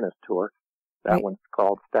the awareness tour. That Right. one's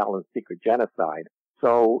called Stalin's Secret Genocide.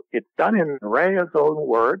 So it's done in Raya's own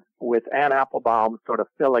words, with Anne Applebaum sort of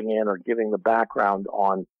filling in or giving the background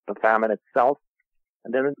on the famine itself.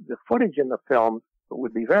 And then the footage in the film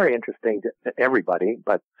would be very interesting to everybody,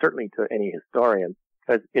 but certainly to any historian,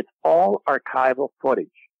 because it's all archival footage.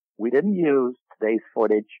 We didn't use today's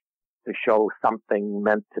footage to show something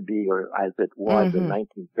meant to be or as it was in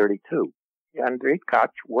 1932. Andrei Tkach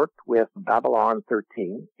worked with Babylon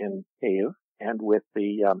 13 in Kyiv and with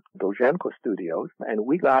the Dozhenko studios, and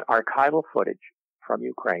we got archival footage from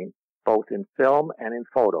Ukraine, both in film and in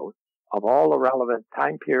photos, of all the relevant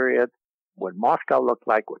time periods, what Moscow looked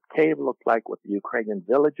like, what Kyiv looked like, what the Ukrainian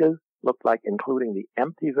villages looked like, including the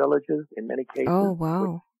empty villages in many cases, Oh,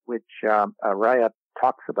 wow. which Raya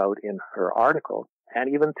talks about in her article,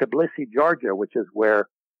 and even Tbilisi, Georgia, which is where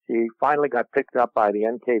she finally got picked up by the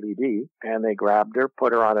NKVD, and they grabbed her,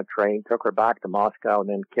 put her on a train, took her back to Moscow, and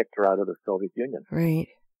then kicked her out of the Soviet Union. Right.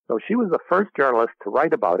 So she was the first journalist to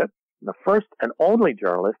write about it, and the first and only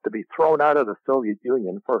journalist to be thrown out of the Soviet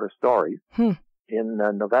Union for her stories in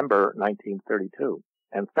November 1932.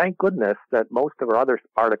 And thank goodness that most of her other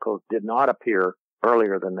articles did not appear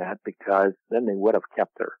earlier than that, because then they would have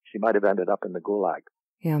kept her. She might have ended up in the Gulag.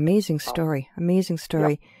 Yeah, amazing story. Amazing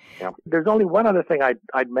story. Yeah. There's only one other thing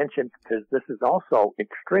I'd mention, because this is also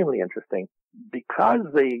extremely interesting. Because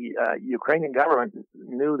the Ukrainian government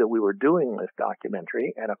knew that we were doing this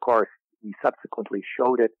documentary, and of course we subsequently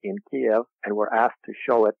showed it in Kiev and were asked to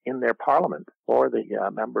show it in their parliament for the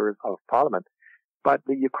members of parliament. But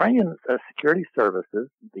the Ukrainian security services,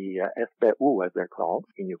 the SBU as they're called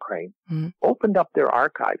in Ukraine, opened up their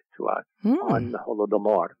archives to us on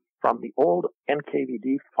Holodomor from the old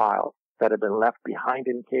NKVD files that had been left behind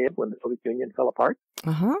in Kiev when the Soviet Union fell apart.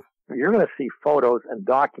 You're going to see photos and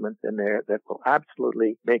documents in there that will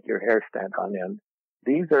absolutely make your hair stand on end.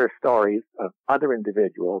 These are stories of other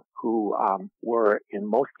individuals who were, in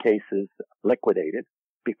most cases, liquidated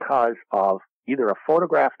because of either a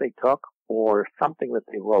photograph they took or something that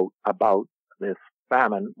they wrote about this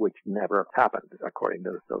famine, which never happened, according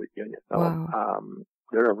to the Soviet Union. So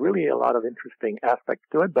there are really a lot of interesting aspects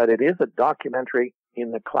to it, but it is a documentary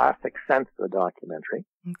in the classic sense of the documentary,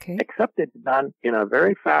 except it's done in a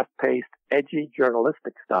very fast-paced, edgy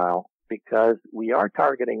journalistic style, because we are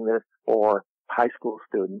targeting this for high school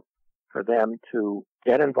students, for them to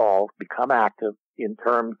get involved, become active in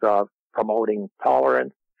terms of promoting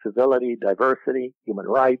tolerance, civility, diversity, human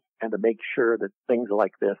rights, and to make sure that things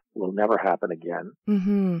like this will never happen again.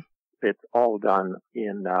 Mm-hmm. It's all done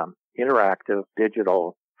in interactive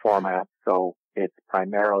digital format, so it's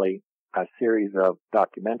primarily a series of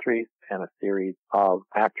documentaries and a series of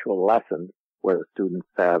actual lessons where the students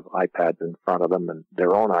have iPads in front of them and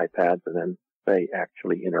their own iPads, and then they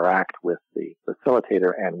actually interact with the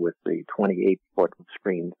facilitator and with the 28-foot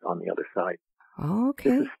screens on the other side.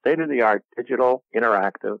 Okay. This is state-of-the-art digital,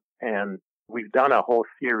 interactive, and we've done a whole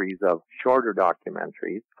series of shorter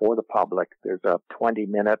documentaries for the public. There's a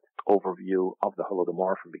 20-minute overview of the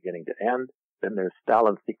Holodomor from beginning to end. Then there's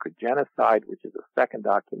Stalin's Secret Genocide, which is a second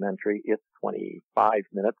documentary. It's 25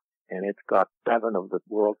 minutes, and it's got 7 of the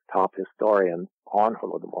world's top historians on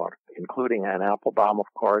Holodomor, including Anne Applebaum, of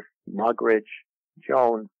course, Muggeridge,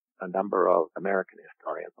 Jones, a number of American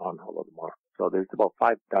historians on Holodomor. So there's about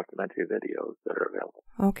 5 documentary videos that are available.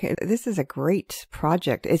 Okay, this is a great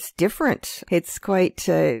project. It's different. It's quite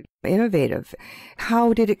innovative.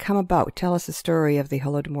 How did it come about? Tell us the story of the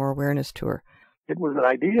Holodomor Awareness Tour. It was an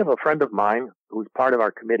idea of a friend of mine who was part of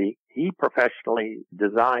our committee. He professionally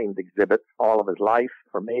designed exhibits all of his life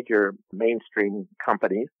for major mainstream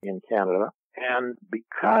companies in Canada. And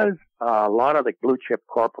because a lot of the blue chip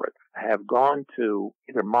corporates have gone to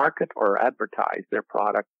either market or advertise their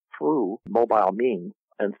product through mobile means,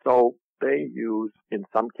 and so they use, in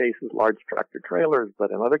some cases, large tractor trailers,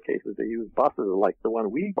 but in other cases, they use buses like the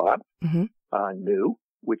one we bought, new,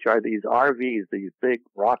 which are these RVs, these big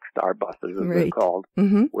rock star buses, as they're called,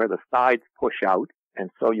 where the sides push out. And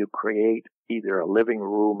so you create either a living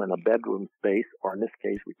room and a bedroom space, or in this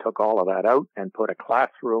case, we took all of that out and put a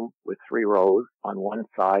classroom with 3 rows on one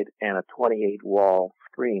side and a 28-wall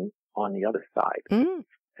screen on the other side.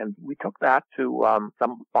 And we took that to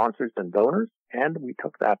some sponsors and donors, and we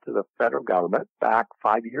took that to the federal government back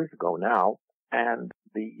 5 years ago now. And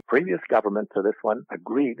the previous government to this one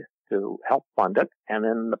agreed to help fund it. And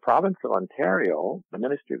in the province of Ontario, the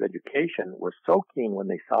Ministry of Education were so keen when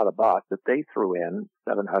they saw the bus that they threw in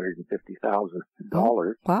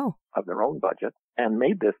 $750,000 of their own budget and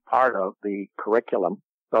made this part of the curriculum.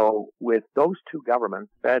 So with those 2 governments,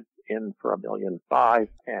 fed in for $1.5 million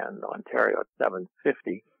and Ontario at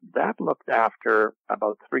 $750,000, that looked after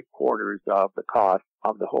about 3/4 of the cost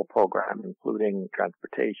of the whole program, including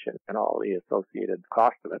transportation and all the associated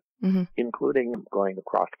cost of it, including going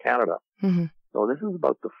across Canada. So this is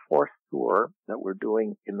about the 4th tour that we're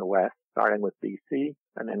doing in the West, starting with BC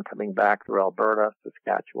and then coming back through Alberta,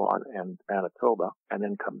 Saskatchewan, and Manitoba, and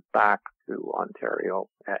then comes back to Ontario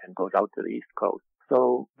and goes out to the East Coast.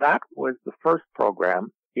 So that was the first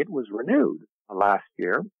program. It was renewed last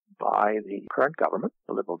year by the current government,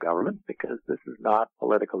 the Liberal government, because this is not a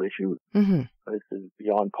political issue. This is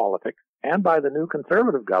beyond politics. And by the new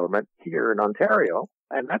Conservative government here in Ontario.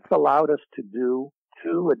 And that's allowed us to do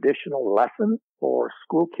 2 additional lessons for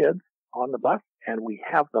school kids on the bus. And we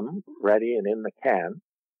have them ready and in the can.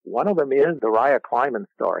 One of them is the Raya Kleiman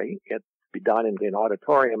story. It's be done in an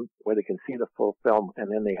auditorium where they can see the full film, and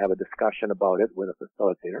then they have a discussion about it with a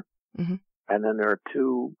facilitator. And then there are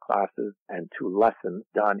 2 classes and 2 lessons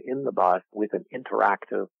done in the bus with an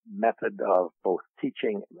interactive method of both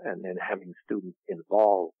teaching and then having students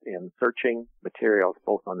involved in searching materials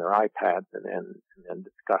both on their iPads and then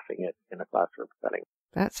discussing it in a classroom setting.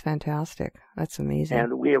 That's fantastic. That's amazing.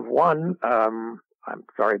 And we have won, I'm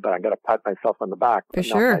sorry, but I'm going to pat myself on the back. For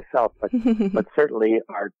sure. Not myself, but certainly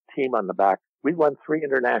our team on the back. We won 3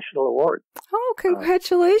 international awards. Oh,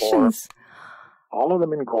 congratulations. All of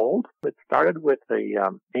them in gold. It started with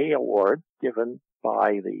the A award given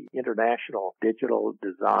by the International Digital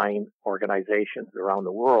Design Organizations around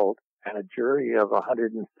the world, and a jury of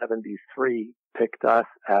 173 picked us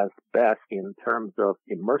as best in terms of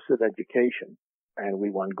immersive education. And we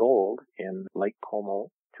won gold in Lake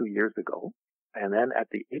Como 2 years ago. And then at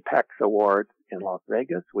the Apex Awards in Las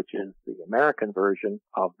Vegas, which is the American version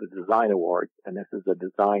of the Design Awards, and this is a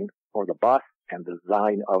design for the bus and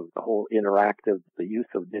design of the whole interactive, the use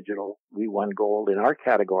of digital. We won gold in our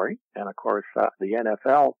category. And of course, the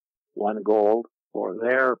NFL won gold for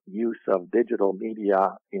their use of digital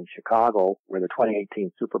media in Chicago, where the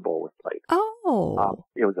 2018 Super Bowl was played.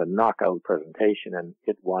 It was a knockout presentation, and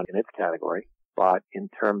it won in its category. But in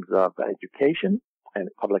terms of education and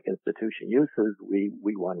public institution uses,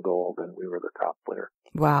 we won gold, and we were the top winner.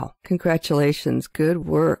 Wow. Congratulations. Good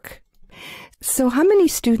work. So how many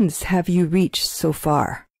students have you reached so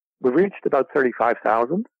far? We've reached about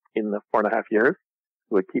 35,000 in the 4.5 years.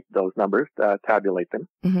 We keep those numbers, tabulate them.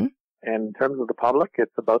 And in terms of the public,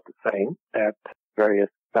 it's about the same at various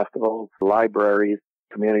festivals, libraries,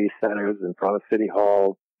 community centers, in front of city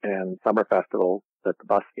halls, and summer festivals. that the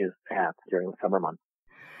bus is at during the summer months.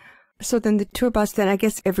 So then the tour bus, then I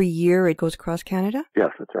guess every year it goes across Canada? Yes,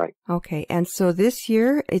 that's right. Okay, and so this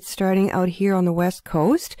year it's starting out here on the West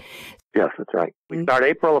Coast. Yes, that's right. We start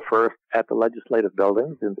April 1st at the Legislative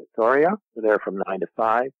Buildings in Victoria. We're there from 9 to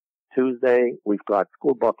 5. Tuesday, we've got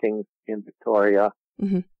school bookings in Victoria.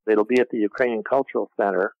 Mm-hmm. It'll be at the Ukrainian Cultural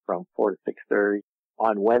Center from 4 to 6:30.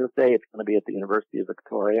 On Wednesday, it's going to be at the University of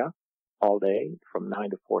Victoria all day from 9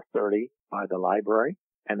 to 4:30 by the library.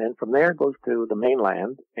 And then from there it goes to the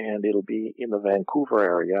mainland, and it'll be in the Vancouver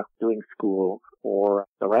area doing school for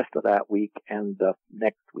the rest of that week and the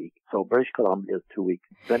next week. So British Columbia is 2 weeks.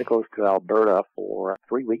 Then it goes to Alberta for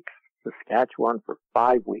 3 weeks, Saskatchewan for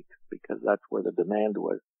 5 weeks, because that's where the demand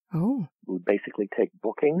was. Oh. We basically take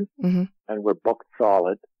bookings, Mm-hmm. and we're booked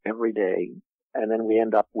solid every day. And then we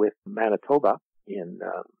end up with Manitoba in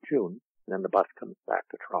June, and then the bus comes back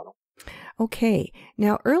to Toronto. Okay.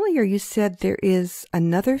 Now, earlier you said there is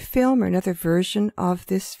another film or another version of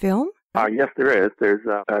this film? Yes, there is. There's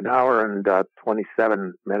an hour and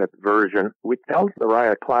 27-minute version which tells the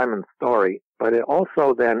Raya Kleiman story, but it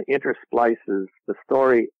also then intersplices the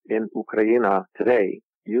story in Ukraine today,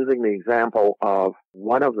 using the example of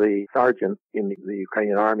one of the sergeants in the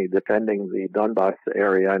Ukrainian army defending the Donbass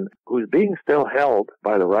area, and who's being still held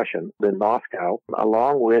by the Russians in Moscow,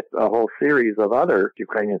 along with a whole series of other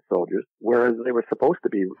Ukrainian soldiers, whereas they were supposed to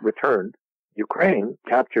be returned. Ukraine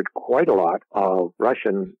captured quite a lot of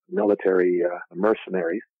Russian military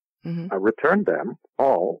mercenaries, returned them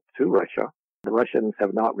all to Russia. The Russians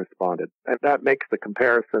have not responded. And that makes the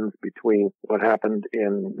comparisons between what happened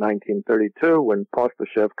in 1932 when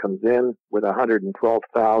Postyshev comes in with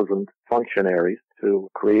 112,000 functionaries to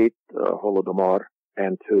create Holodomor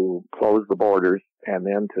and to close the borders and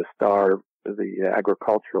then to starve the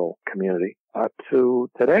agricultural community,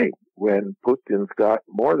 to today when Putin's got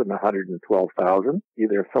more than 112,000,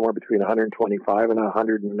 either somewhere between 125 and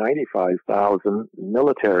 195,000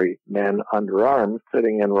 military men under arms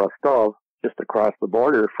sitting in Rostov, just across the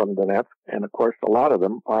border from Donetsk. And of course, a lot of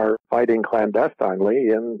them are fighting clandestinely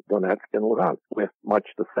in Donetsk and Luhansk with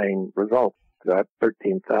much the same results. We've got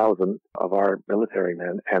 13,000 of our military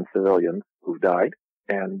men and civilians who've died,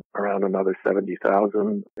 and around another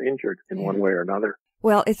 70,000 injured in one way or another.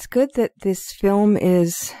 Well, it's good that this film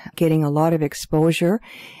is getting a lot of exposure.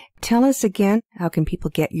 Tell us again, how can people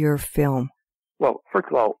get your film? Well, first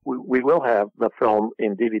of all, we will have the film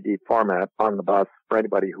in DVD format on the bus for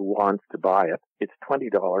anybody who wants to buy it. It's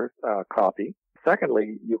 $20 a copy.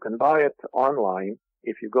 Secondly, you can buy it online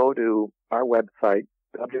if you go to our website,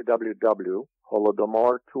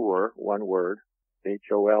 www.holodomor.tour, one word,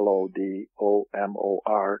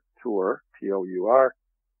 HOLODOMOR tour,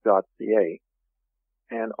 TOUR.ca.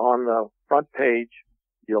 And on the front page,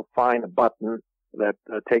 you'll find a button that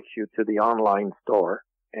takes you to the online store,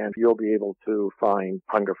 and you'll be able to find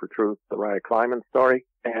Hunger for Truth, the Raya Kleiman story,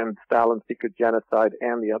 and Stalin's Secret Genocide,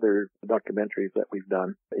 and the other documentaries that we've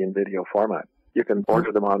done in video format. You can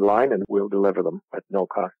order them online, and we'll deliver them at no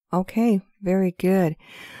cost. Okay, very good.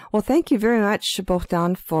 Well, thank you very much,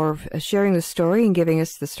 Bogdan, for sharing the story and giving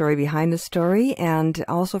us the story behind the story, and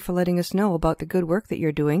also for letting us know about the good work that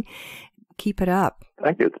you're doing. Keep it up.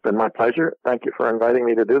 Thank you. It's been my pleasure. Thank you for inviting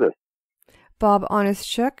me to do this. Bob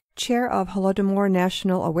Onischuk, chair of Holodomor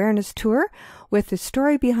National Awareness Tour, with the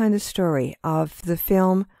story behind the story of the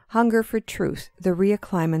film Hunger for Truth, the Raya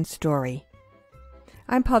Kleiman story.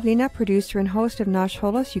 I'm Pavlina, producer and host of Nash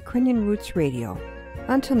Holos Ukrainian Roots Radio.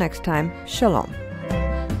 Until next time, shalom.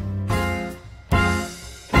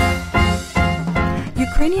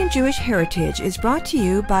 Ukrainian Jewish Heritage is brought to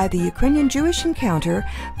you by the Ukrainian Jewish Encounter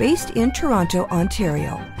based in Toronto,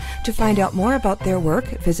 Ontario. To find out more about their work,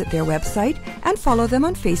 visit their website and follow them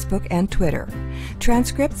on Facebook and Twitter.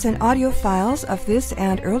 Transcripts and audio files of this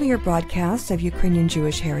and earlier broadcasts of Ukrainian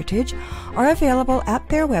Jewish Heritage are available at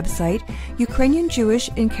their website,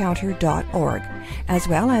 ukrainianjewishencounter.org, as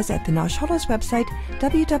well as at the Nash Holos website,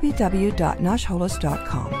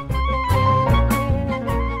 www.nashholos.com.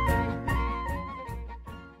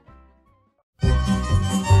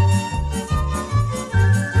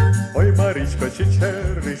 Марічко,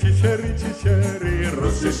 чечери, чечери, чечери,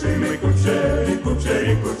 розчеши кучері,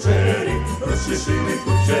 кучері, кучері, розчеши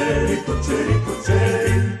кучері, кучері,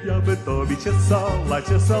 кучері. Я би тобі чесала,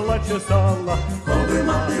 чесала, чесала, коли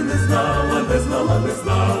мати не знала, не знала, не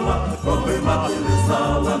знала, коли мати не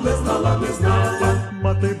знала, не знала, не знала.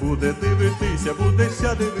 Мати буде дивитися, буде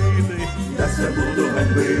ся дивити, я ся буду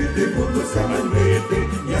ганьбити, буду ся ганьбити,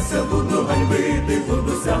 я ся буду ганьбити,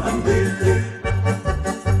 буду ся ганьбити.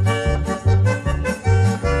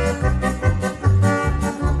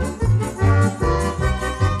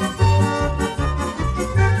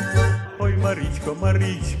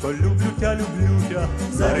 Марічко, люблю тя,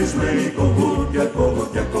 заріж мені когутя,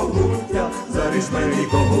 когутя, когутя, заріж мені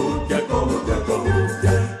когутя, когутя,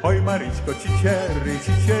 когутя. Ой, Марічко, чичери,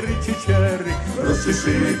 чичери, чичери,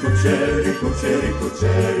 розчеши ми кучері, кучері,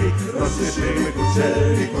 кучері, розчеши ми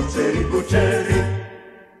кучері, кучері, кучері.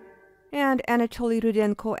 And Anatoly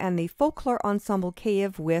Rudenko and the Folklore Ensemble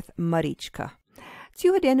Kyiv with Marichka.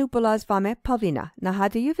 Цю годину була з вами Павліна.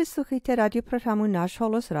 Нагадую, ви слухаєте радіопрограму «Наш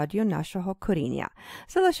голос» радіо нашого коріння.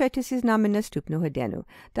 Залишайтеся з нами наступну годину.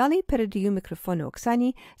 Далі передаю мікрофон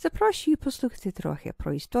Оксані. Запрошую послухати трохи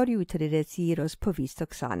про історію і традиції розповість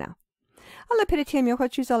Оксана. Але перед тим я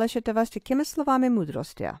хочу залишити вас такими словами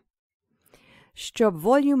мудрості. Щоб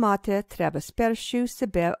волю мати, треба спершу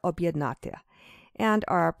себе об'єднати. And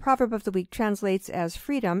our proverb of the week translates as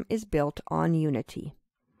freedom is built on unity.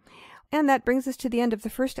 And that brings us to the end of the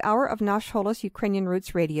first hour of Nash Holos Ukrainian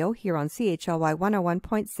Roots Radio here on CHLY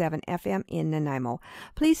 101.7 FM in Nanaimo.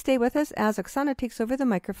 Please stay with us as Oksana takes over the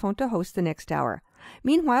microphone to host the next hour.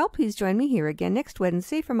 Meanwhile, please join me here again next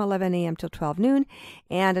Wednesday from 11 a.m. till 12 noon.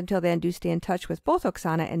 And until then, do stay in touch with both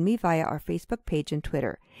Oksana and me via our Facebook page and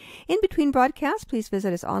Twitter. In between broadcasts, please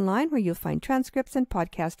visit us online where you'll find transcripts and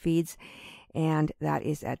podcast feeds. And that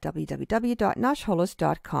is at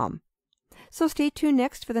www.nashholos.com. So stay tuned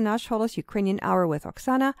next for the Nash Holos Ukrainian Hour with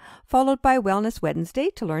Oksana, followed by Wellness Wednesday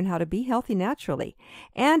to learn how to be healthy naturally.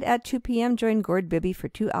 And at 2 p.m., join Gord Bibby for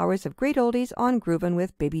 2 hours of great oldies on Groovin'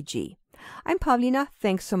 with Bibby G. I'm Pavlina.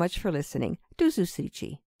 Thanks so much for listening. Do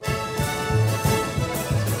zустрічі.